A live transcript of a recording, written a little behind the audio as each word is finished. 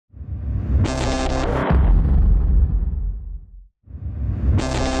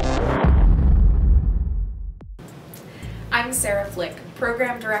Sarah Flick,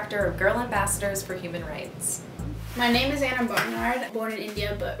 Program Director of Girl Ambassadors for Human Rights. My name is Anna Barnard, born in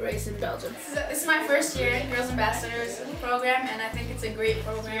India but raised in Belgium. This is my first year in Girls Ambassadors program, and I think it's a great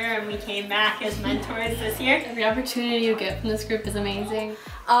program. And we came back as mentors this year. Every opportunity you get from this group is amazing.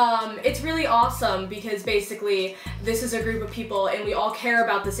 It's really awesome because basically this is a group of people and we all care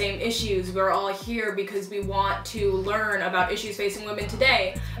about the same issues. We're all here because we want to learn about issues facing women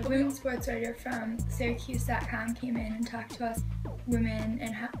today. A women's sports writer from Syracuse.com came in and talked to us women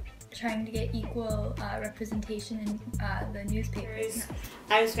and trying to get equal representation in the newspapers.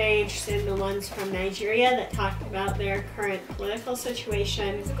 I was very interested in the ones from Nigeria that talked about their current political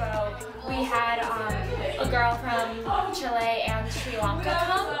situation. Years ago, we had a girl from Chile and Sri Lanka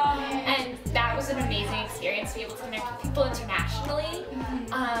come, and that was an amazing experience to be able to connect with people internationally.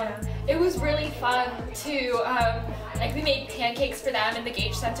 It was really fun to, we made pancakes for them in the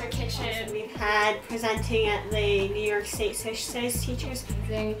Gage Center kitchen. We've had presenting at the New York State Social Studies Teachers.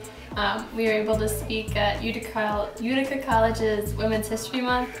 We were able to speak at Utica College's Women's History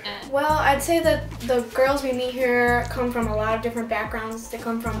Month. Well, I'd say that the girls we meet here come from a lot of different backgrounds. They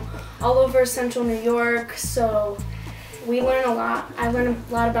come from all over central New York, so we learn a lot. I learn a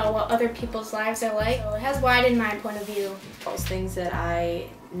lot about what other people's lives are like, so it has widened my point of view. Things that I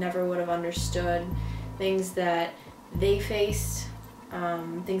never would have understood, things that they faced,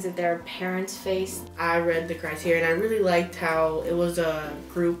 things that their parents faced. I read the criteria and I really liked how it was a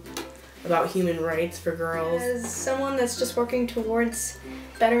group about human rights for girls. As someone that's just working towards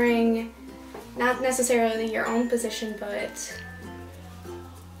bettering not necessarily your own position, but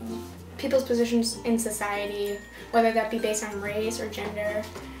people's positions in society, whether that be based on race or gender.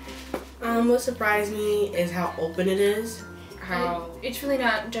 What surprised me is how open it is. It's really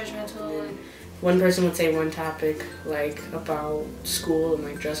not judgmental. One person would say one topic, like about school and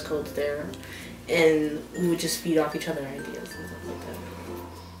like dress codes there, and we would just feed off each other ideas and stuff like that.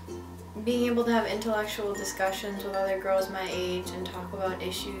 Being able to have intellectual discussions with other girls my age and talk about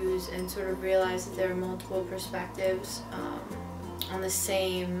issues and sort of realize that there are multiple perspectives on the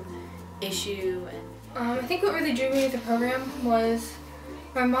same issue. I think what really drew me to the program was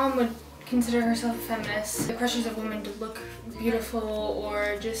my mom would consider herself a feminist. The pressures of women to look beautiful,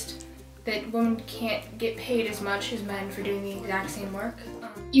 or just that women can't get paid as much as men for doing the exact same work.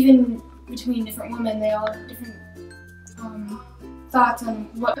 Even between different women, they all have different thoughts on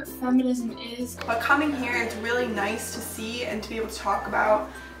what feminism is. But coming here, it's really nice to see and to be able to talk about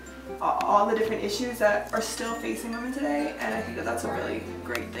all the different issues that are still facing women today, and I think that that's a really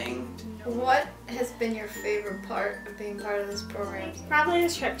great thing. What has been your favorite part of being part of this program? Probably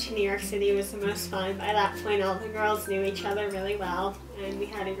the trip to New York City was the most fun. By that point, all the girls knew each other really well, and we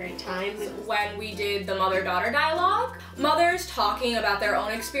had a great time. When we did the mother-daughter dialogue, mothers talking about their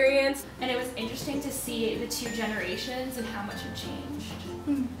own experience. And it was interesting to see the two generations and how much had changed.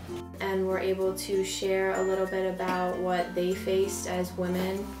 And we're able to share a little bit about what they faced as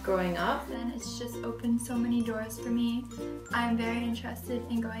women growing up. And it's just opened so many doors for me. I'm very interested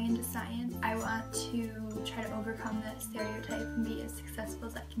in going into science. I want to try to overcome that stereotype and be as successful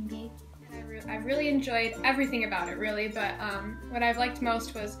as I can be. I've really enjoyed everything about it, really, but what I've liked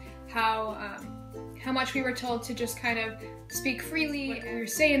most was how much we were told to just kind of speak freely. What we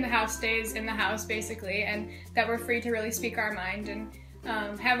say in the house stays in the house, basically, and that we're free to really speak our mind and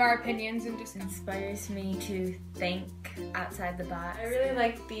have our opinions and discuss. Inspires me to think outside the box. I really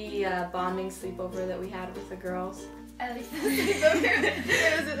liked the bonding sleepover that we had with the girls. I liked the sleepover.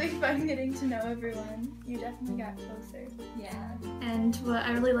 It was really fun getting to know everyone. You definitely got closer. Yeah. And what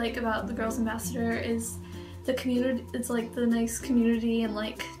I really like about the Girls Ambassador is the community. It's like the nice community and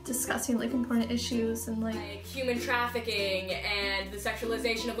like discussing like important issues and like human trafficking and the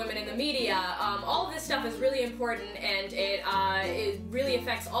sexualization of women in the media. All of this stuff is really important, and it really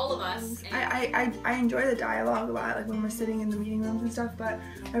affects all of us. I enjoy the dialogue a lot, like when we're sitting in the meeting rooms and stuff, but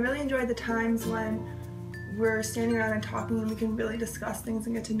I really enjoy the times when we're standing around and talking and we can really discuss things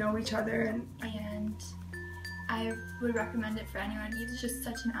and get to know each other. And I would recommend it for anyone. It's just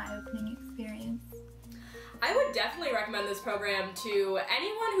such an eye-opening experience. I would definitely recommend this program to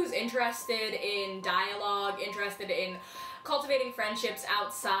anyone who's interested in dialogue, interested in cultivating friendships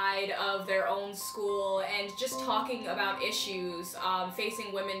outside of their own school, and just talking about issues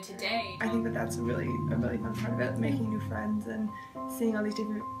facing women today. I think that that's a really fun part of it, making new friends and seeing all these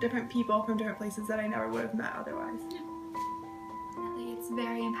different people from different places that I never would have met otherwise. Definitely, it's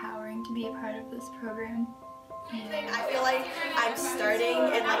very empowering to be a part of this program. I feel like I'm starting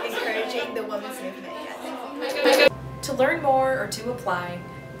and like encouraging the women's movement. To learn more or to apply,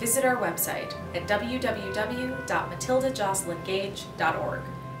 visit our website at www.matildajocelyngage.org.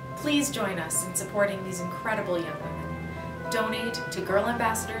 Please join us in supporting these incredible young women. Donate to Girl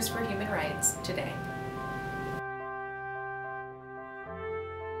Ambassadors for Human Rights today.